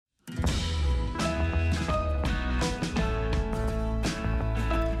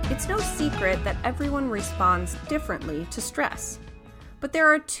It's no secret that everyone responds differently to stress. But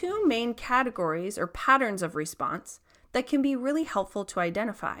there are two main categories or patterns of response that can be really helpful to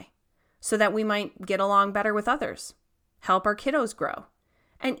identify so that we might get along better with others, help our kiddos grow,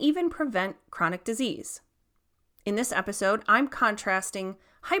 and even prevent chronic disease. In this episode, I'm contrasting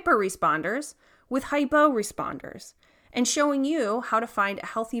hyper-responders with hypo-responders and showing you how to find a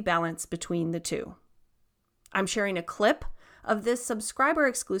healthy balance between the two. I'm sharing a clip of this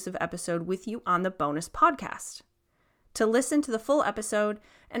subscriber-exclusive episode with you on the bonus podcast. To listen to the full episode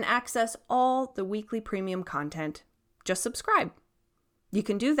and access all the weekly premium content, just subscribe. You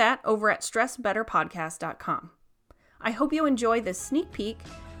can do that over at stressbetterpodcast.com. I hope you enjoy this sneak peek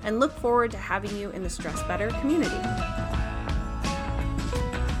and look forward to having you in the Stress Better community.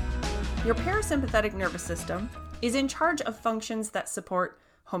 Your parasympathetic nervous system is in charge of functions that support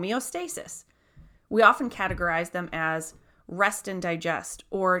homeostasis. We often categorize them as rest and digest,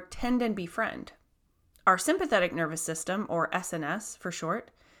 or tend and befriend. Our sympathetic nervous system, or SNS for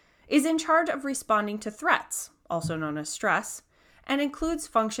short, is in charge of responding to threats, also known as stress, and includes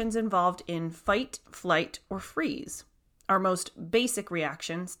functions involved in fight, flight, or freeze, our most basic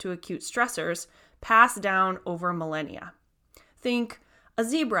reactions to acute stressors passed down over millennia. Think a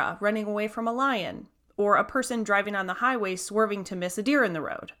zebra running away from a lion, or a person driving on the highway swerving to miss a deer in the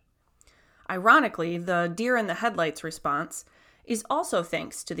road. Ironically, the deer in the headlights response is also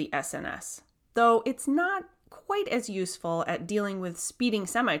thanks to the SNS, though it's not quite as useful at dealing with speeding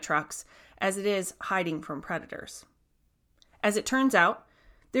semi-trucks as it is hiding from predators. As it turns out,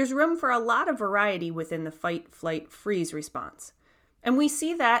 there's room for a lot of variety within the fight, flight, freeze response, and we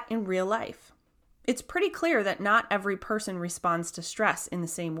see that in real life. It's pretty clear that not every person responds to stress in the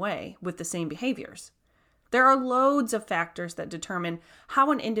same way with the same behaviors. There are loads of factors that determine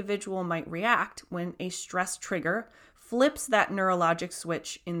how an individual might react when a stress trigger flips that neurologic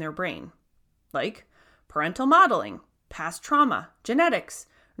switch in their brain, like parental modeling, past trauma, genetics,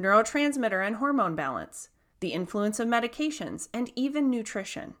 neurotransmitter and hormone balance, the influence of medications, and even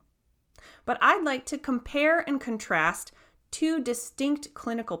nutrition. But I'd like to compare and contrast two distinct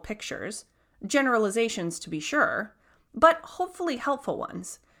clinical pictures, generalizations to be sure, but hopefully helpful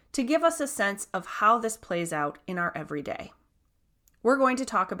ones, to give us a sense of how this plays out in our everyday. We're going to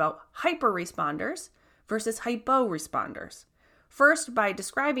talk about hyper-responders versus hypo-responders, first by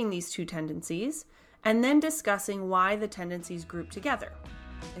describing these two tendencies, and then discussing why the tendencies group together.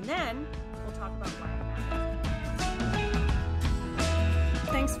 And then we'll talk about why it matters.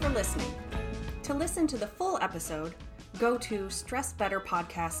 Thanks for listening. To listen to the full episode, go to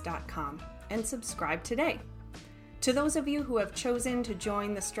stressbetterpodcast.com and subscribe today. To those of you who have chosen to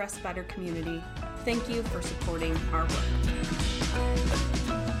join the Stress Better community, thank you for supporting our work.